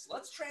second? Yes,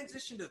 let's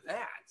transition to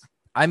that.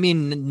 I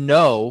mean,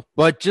 no,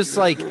 but just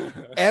like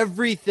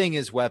everything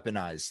is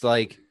weaponized.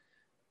 Like,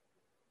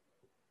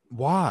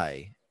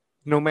 why?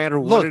 No matter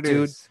what Look, it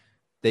dude, is.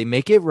 They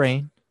make it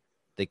rain,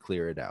 they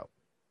clear it out.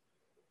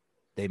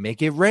 They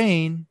make it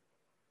rain,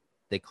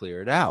 they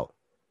clear it out.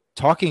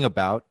 Talking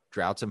about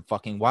droughts and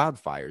fucking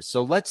wildfires.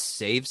 So let's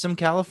save some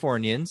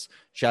Californians.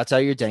 Shouts out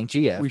your dank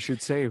GF. We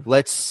should save.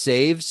 Let's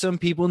save some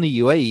people in the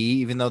UAE,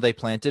 even though they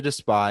planted a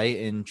spy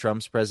in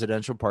Trump's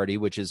presidential party,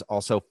 which is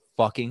also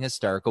fucking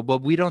hysterical.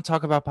 But we don't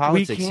talk about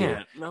politics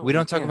here. No, we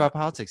don't talk about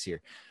politics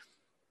here.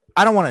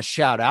 I don't want to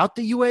shout out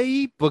the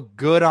UAE, but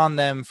good on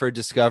them for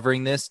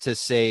discovering this to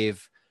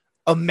save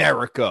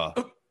America.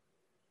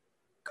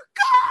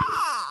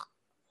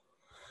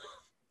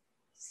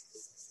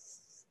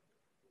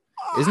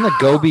 Isn't the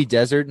Gobi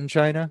Desert in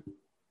China?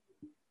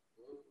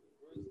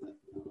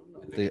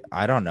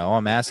 I don't know.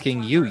 I'm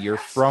asking you. You're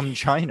from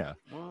China.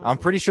 I'm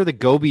pretty sure the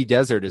Gobi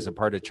Desert is a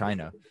part of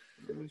China.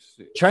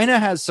 China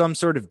has some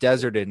sort of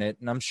desert in it,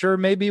 and I'm sure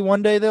maybe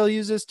one day they'll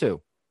use this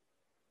too.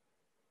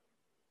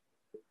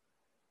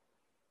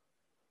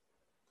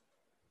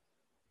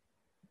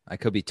 I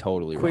could be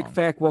totally Quick wrong.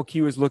 fact while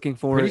Q is looking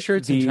for Pretty it, sure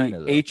it's the in China,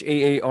 though.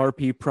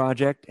 HAARP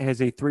project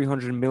has a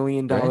 $300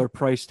 million Right.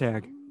 price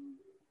tag.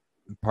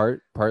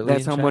 Partly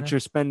That's in how China? much you're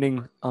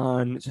spending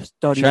on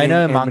studying China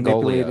and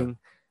manipulating. Mongolia.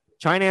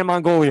 China and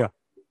Mongolia.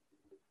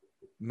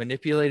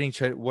 Manipulating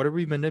China. What are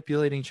we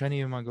manipulating China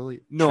and Mongolia?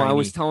 No, I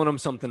was Chinese. telling him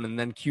something, and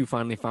then Q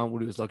finally found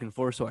what he was looking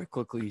for, so I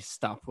quickly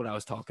stopped what I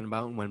was talking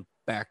about and went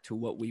back to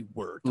what we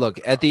were. Look,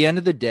 at the end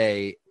of the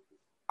day,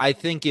 I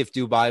think if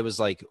Dubai was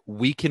like,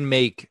 we can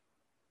make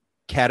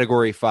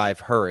category 5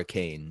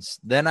 hurricanes,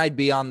 then I'd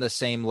be on the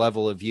same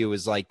level of you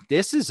as like,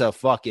 this is a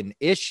fucking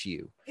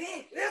issue.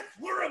 That's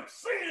where I'm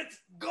saying it's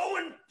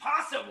going,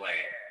 possibly.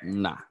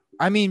 Nah.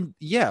 I mean,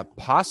 yeah,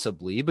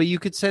 possibly, but you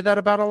could say that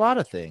about a lot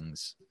of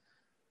things.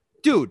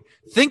 Dude,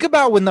 think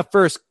about when the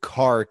first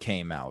car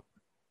came out.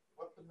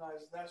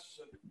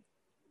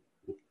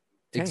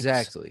 Tanks.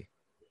 Exactly.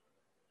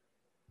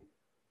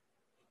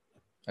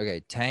 Okay,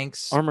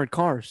 tanks Armored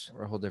cars.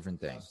 are a whole different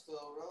thing.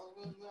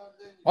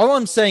 All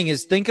I'm saying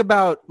is think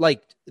about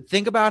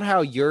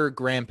how your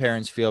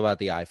grandparents feel about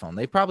the iPhone.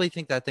 They probably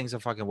think that thing's a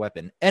fucking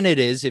weapon. And it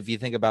is if you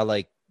think about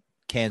like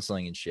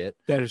canceling and shit.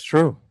 That is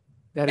true.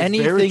 That is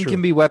very Anything true.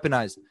 can be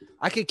weaponized.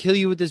 I could kill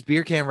you with this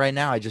beer can right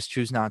now. I just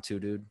choose not to,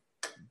 dude.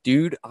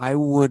 Dude, I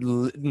would.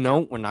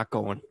 No, we're not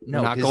going. No,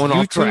 we're not 'cause going you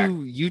off track.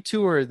 you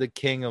two are the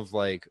king of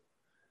like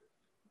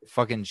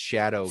fucking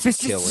shadow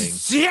killing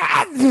for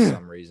I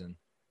some reason.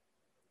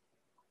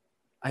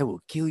 will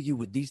kill you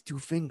with these 2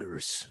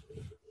 fingers.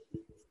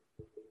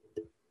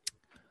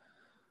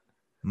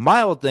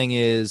 My whole thing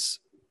is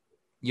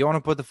you want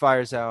to put the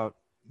fires out,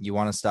 you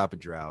want to stop a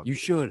drought. You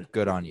should.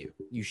 Good on you.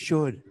 You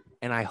should.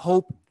 And I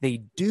hope they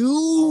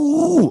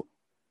do.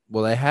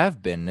 Well, they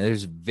have been.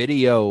 There's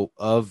video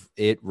of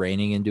it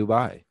raining in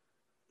Dubai.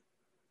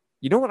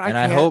 You know what?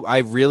 I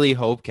really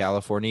hope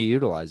California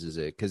utilizes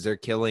it because they're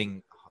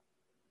killing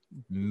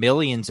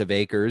millions of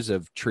acres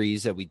of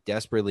trees that we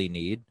desperately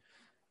need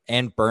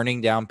and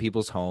burning down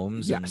people's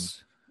homes. Yes.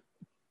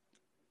 And,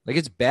 like,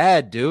 it's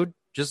bad, dude.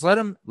 Just let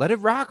it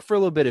rock for a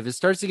little bit. If it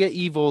starts to get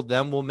evil,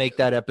 then we'll make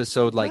that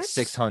episode like Let's-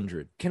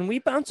 600. Can we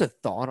bounce a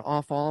thought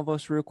off all of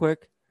us real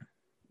quick?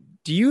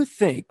 Do you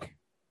think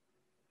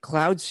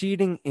cloud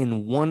seeding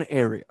in one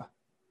area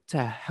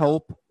to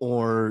help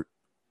or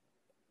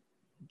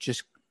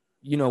just,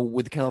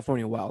 with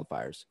California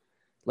wildfires,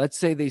 let's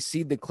say they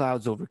seed the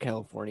clouds over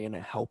California and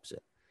it helps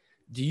it.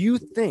 Do you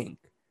think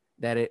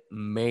that it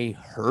may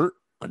hurt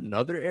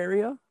another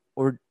area,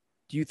 or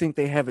do you think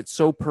they have it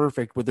so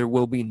perfect where there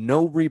will be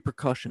no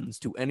repercussions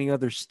to any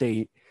other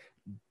state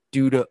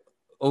due to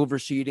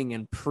overseeding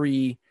and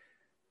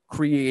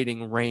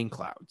pre-creating rain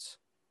clouds?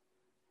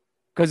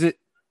 Because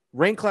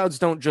rain clouds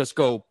don't just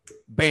go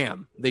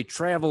bam. They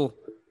travel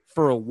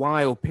for a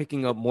while,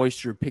 picking up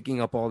moisture,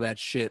 picking up all that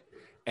shit,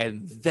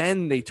 and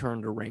then they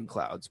turn to rain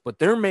clouds. But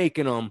they're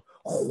making them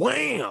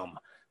wham.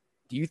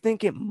 Do you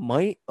think it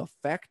might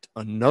affect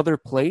another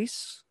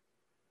place?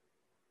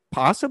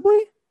 Possibly.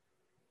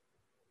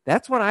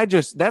 That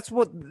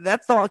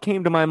thought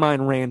came to my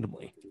mind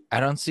randomly. I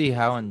don't see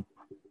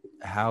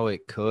how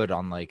it could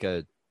on like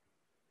a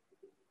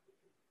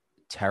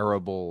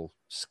terrible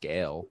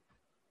scale.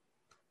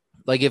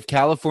 Like if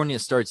California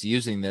starts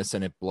using this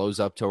and it blows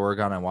up to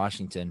Oregon and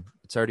Washington,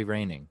 it's already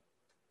raining.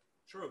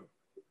 True.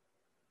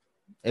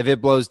 If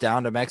it blows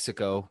down to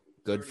Mexico,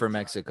 good for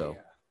Mexico.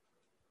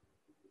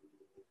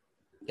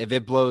 If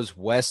it blows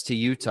west to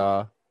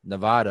Utah,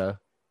 Nevada,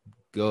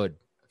 good.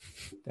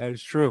 That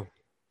is true.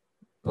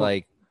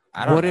 Like,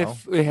 I don't What know.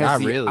 if it has Not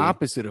the really.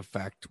 opposite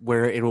effect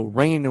where it'll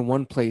rain in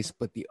one place,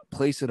 but the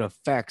place it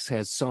affects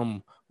has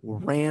some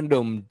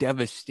random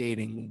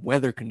devastating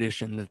weather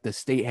condition that the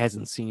state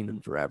hasn't seen in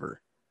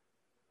forever?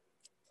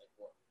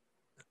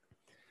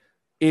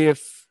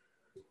 If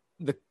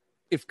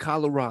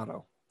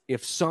Colorado,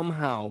 if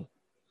somehow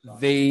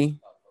they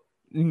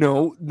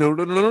no,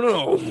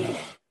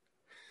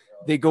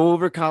 they go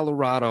over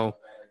Colorado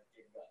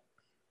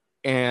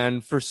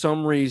and for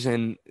some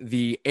reason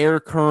the air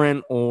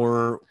current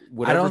or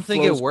whatever I don't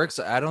think flows- it works.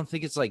 I don't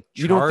think it's like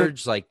You don't think-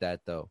 charged like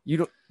that though.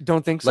 You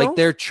don't think so? Like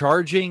they're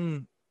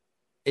charging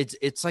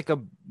it's like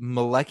a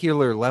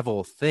molecular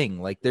level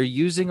thing. Like they're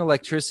using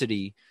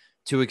electricity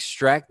to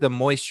extract the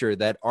moisture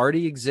that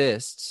already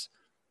exists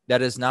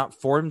that has not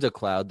formed a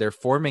cloud. They're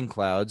forming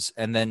clouds,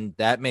 and then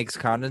that makes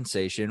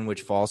condensation,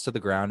 which falls to the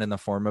ground in the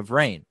form of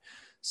rain.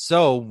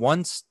 So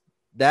once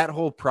that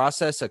whole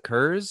process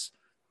occurs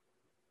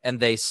and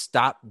they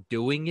stop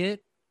doing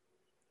it,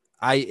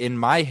 in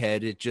my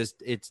head,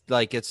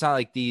 it's not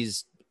like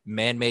these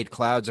man-made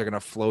clouds are going to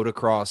float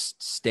across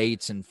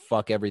states and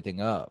fuck everything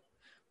up.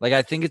 Like,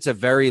 I think it's a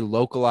very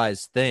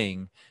localized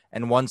thing.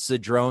 And once the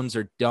drones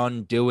are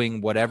done doing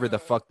whatever the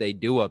fuck they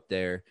do up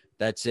there,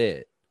 that's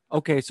it.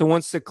 Okay, so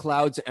once the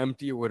clouds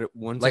empty, or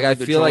once Like, I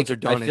the feel like drones are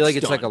done,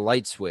 it's like a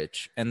light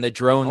switch, and the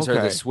drones are the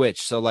Okay.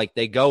 switch. So like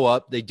they go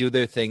up, they do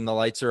their thing, the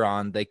lights are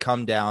on, they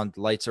come down,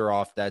 the lights are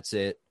off, that's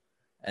it.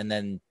 And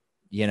then,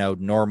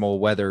 normal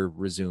weather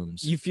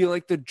resumes. You feel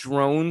like the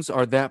drones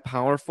are that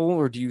powerful,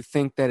 or do you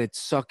think that it's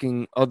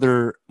sucking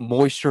other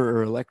moisture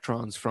or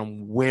electrons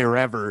from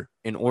wherever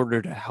in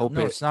order to help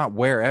No, it? it's not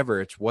wherever,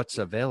 it's what's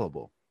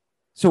available.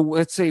 So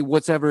let's say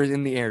whatever is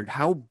in the air.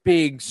 How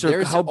big?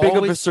 There's How big of a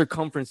always-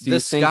 circumference do The you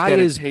think sky that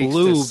it is takes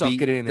blue. to suck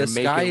it in The and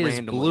make sky it is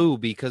randomly? blue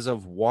because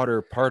of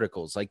water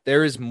particles. Like,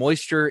 there is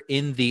moisture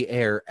in the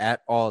air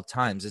at all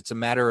times. It's a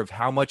matter of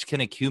how much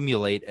can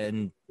accumulate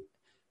and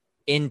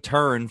in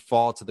turn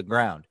fall to the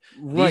ground.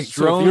 Right. These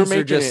So if you're drones are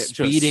making just it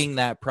speeding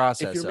that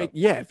process up.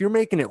 if you're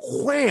making it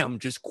wham,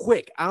 just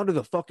quick out of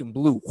the fucking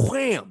blue,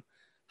 wham.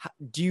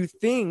 Do you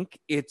think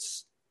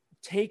it's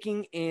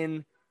taking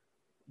in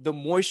the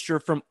moisture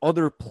from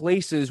other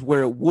places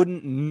where it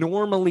wouldn't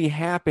normally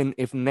happen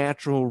if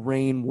natural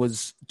rain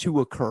was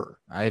to occur?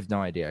 I have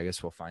no idea. I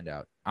guess we'll find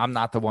out. I'm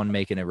not the one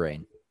making it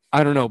rain.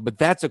 I don't know, but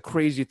that's a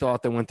crazy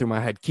thought that went through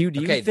my head. Q,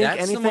 do you think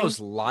that's anything? the most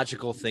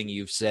logical thing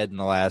you've said in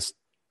the last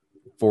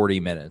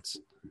 40 minutes.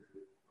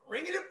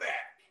 Bringing it back.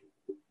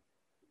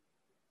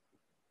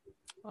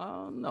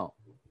 No.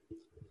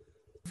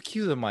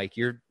 Cue the mic.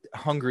 You're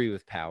hungry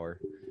with power.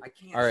 I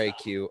can't. All right,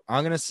 stop. Q.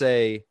 I'm going to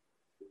say,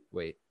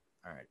 wait.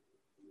 All right.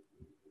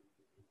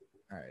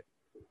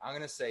 I'm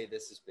going to say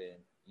this has been,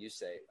 you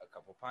say a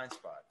couple pine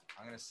spot.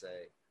 I'm going to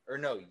say, or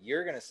no,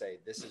 you're going to say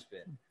this has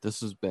been.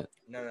 This has been.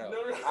 No.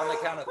 On the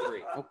count of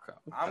three. Okay.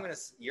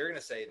 You're going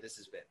to say this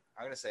has been.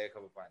 I'm going to say a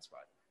couple pine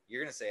spot.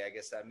 You're going to say, I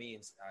guess that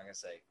means, I'm going to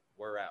say,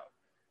 we're out.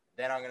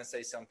 Then I'm going to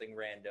say something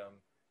random,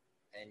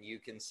 and you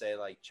can say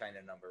like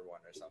China number 1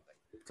 or something.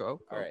 Go.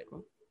 All right.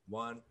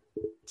 1,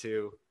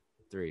 2,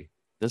 3.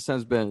 This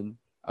has been.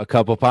 A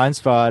couple pine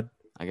spot.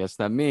 I guess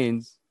that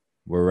means.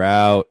 We're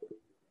out.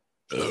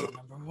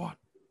 Number 1.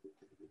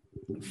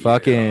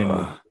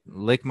 Fucking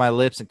lick my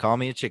lips and call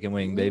me a chicken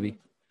wing, baby.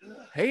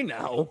 Hey,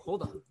 now.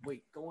 Hold on.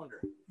 Wait, go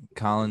under.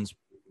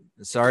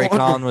 Sorry,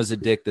 Colin was a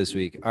dick this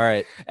week. All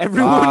right.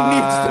 Everyone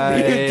needs to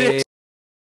be a dick.